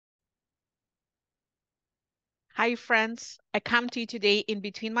Hi, friends. I come to you today in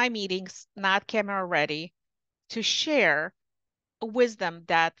between my meetings, not camera ready, to share a wisdom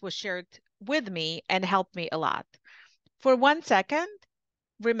that was shared with me and helped me a lot. For 1 second,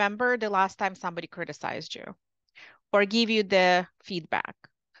 remember the last time somebody criticized you or gave you the feedback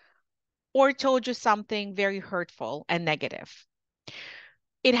or told you something very hurtful and negative.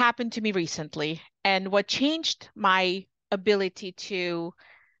 It happened to me recently, and what changed my ability to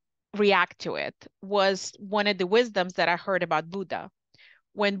react to it was one of the wisdoms that I heard about Buddha.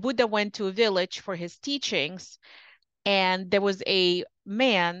 When Buddha went to a village for his teachings, and there was a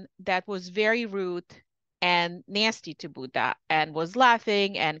man that was very rude and nasty to Buddha and was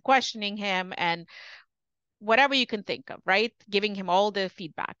laughing and questioning him and whatever you can think of, right? Giving him all the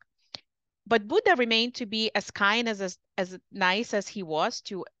feedback. But Buddha remained to be as kind as nice as he was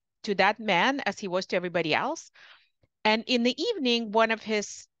to that man as he was to everybody else. And in the evening, one of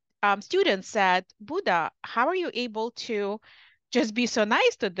his students said, Buddha, how are you able to just be so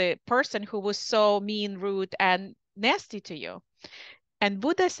nice to the person who was so mean, rude, and nasty to you? And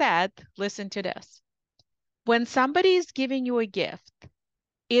Buddha said, listen to this. When somebody is giving you a gift,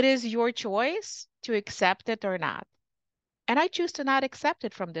 it is your choice to accept it or not. And I choose to not accept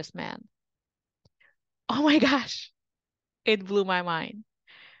it from this man. Oh my gosh, it blew my mind.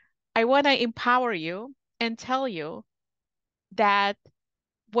 I want to empower you and tell you that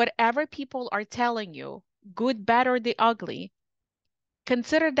whatever people are telling you, good, bad, or the ugly,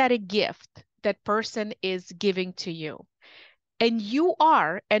 consider that a gift that person is giving to you. And you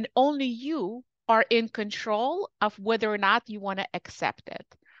are, and only you are in control of whether or not you want to accept it.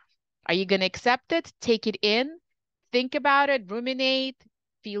 Are you going to accept it, take it in, think about it, ruminate,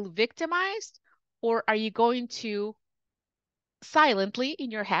 feel victimized? Or are you going to silently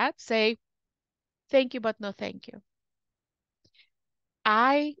in your head say, thank you, but no thank you?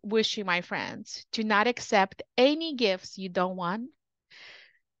 I wish you, my friends, to not accept any gifts you don't want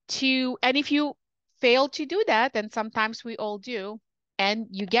and if you fail to do that, and sometimes we all do, and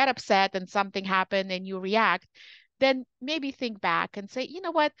you get upset and something happened and you react, then maybe think back and say, you know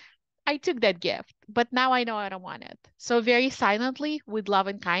what? I took that gift, but now I know I don't want it. So very silently, with love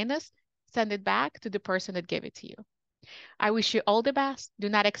and kindness, send it back to the person that gave it to you. I wish you all the best. Do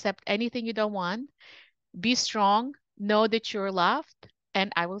not accept anything you don't want. Be strong. Know that you're loved,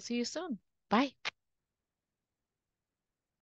 and I will see you soon. Bye.